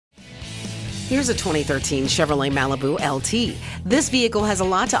Here's a 2013 Chevrolet Malibu LT. This vehicle has a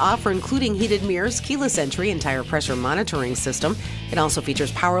lot to offer, including heated mirrors, keyless entry, and tire pressure monitoring system. It also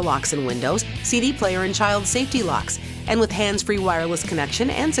features power locks and windows, CD player, and child safety locks. And with hands-free wireless connection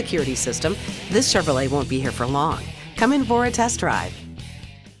and security system, this Chevrolet won't be here for long. Come in for a test drive.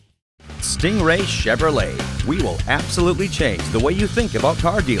 Stingray Chevrolet. We will absolutely change the way you think about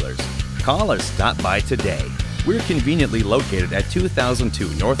car dealers. Call or stop by today. We're conveniently located at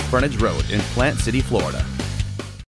 2002 North Frontage Road in Plant City, Florida.